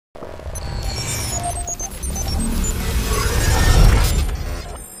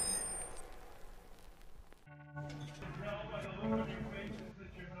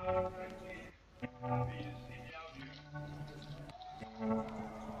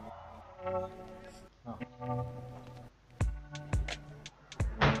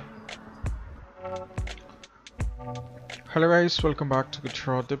Hello guys, welcome back to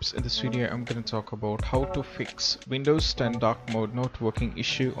Guitar Tips. In this video I'm going to talk about how to fix Windows 10 dark mode not working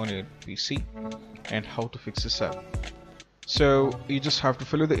issue on your PC and how to fix this up. So you just have to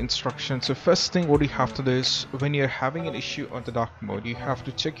follow the instructions. So first thing what you have to do is when you're having an issue on the dark mode, you have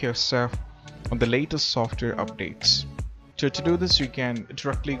to check yourself on the latest software updates. So to do this you can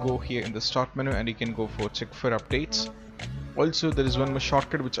directly go here in the start menu and you can go for check for updates. Also, there is one more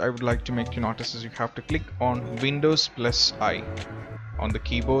shortcut which I would like to make you notice is you have to click on Windows plus I on the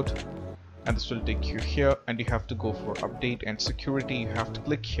keyboard and this will take you here, and you have to go for update and security. You have to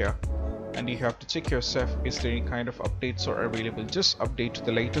click here and you have to check yourself is there any kind of updates are available. Just update to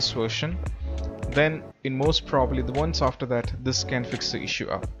the latest version, then in most probably the ones after that this can fix the issue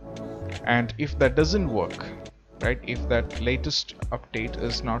up. And if that doesn't work, right, if that latest update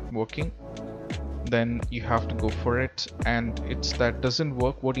is not working, then you have to go for it. And it's that doesn't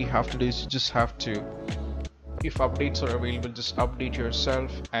work, what you have to do is you just have to, if updates are available, just update yourself,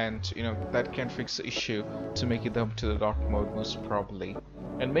 and that can fix the issue to make it up to the dark mode most probably.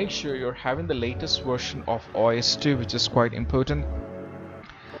 And make sure you're having the latest version of OS 2, which is quite important,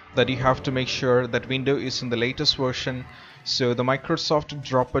 that you have to make sure that Windows is in the latest version. So the Microsoft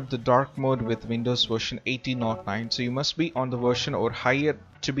dropped the dark mode with Windows version 18.09, so you must be on the version or higher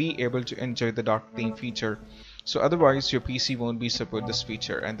to be able to enjoy the dark theme feature. So otherwise your PC won't be support this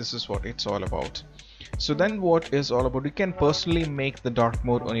feature, and this is what it's all about. So then what is all about, you can personally make the dark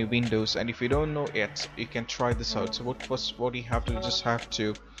mode on your Windows, and if you don't know yet you can try this out. So what you have to just have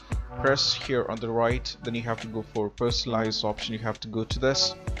to press here on the right, then you have to go for Personalise option, you have to go to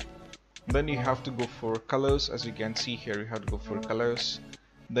this, then you have to go for colors. As you can see here, you have to go for colors,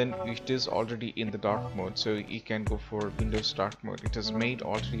 then it is already in the dark mode, so you can go for Windows dark mode. It is made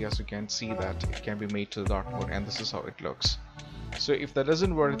already, as you can see that it can be made to the dark mode, and this is how it looks. So if that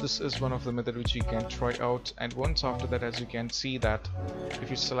doesn't work, this is one of the method which you can try out. And once after that, as you can see that if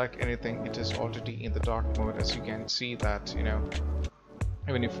you select anything, it is already in the dark mode. As you can see that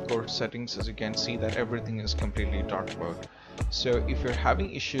even if for settings, as you can see that everything is completely dark mode. So if you're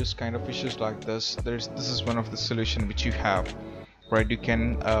having issues like this, this is one of the solution which you have, right? You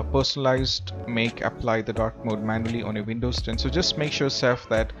can personalized apply the dark mode manually on your Windows 10. So just make sure yourself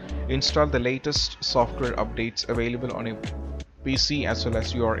that install the latest software updates available on your PC, as well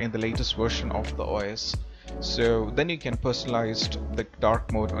as you are in the latest version of the OS. So then you can personalize the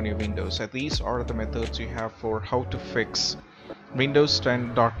dark mode on your Windows. And these are the methods you have for how to fix Windows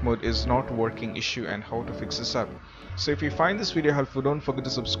 10 dark mode is not working issue and how to fix this up. So if you find this video helpful, don't forget to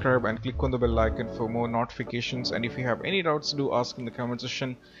subscribe and click on the bell icon for more notifications. And if you have any doubts, do ask in the comment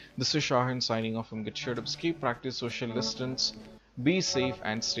section. This is Shahin signing off from Guitar Tips. Keep practice social distance, be safe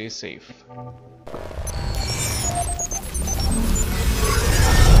and stay safe.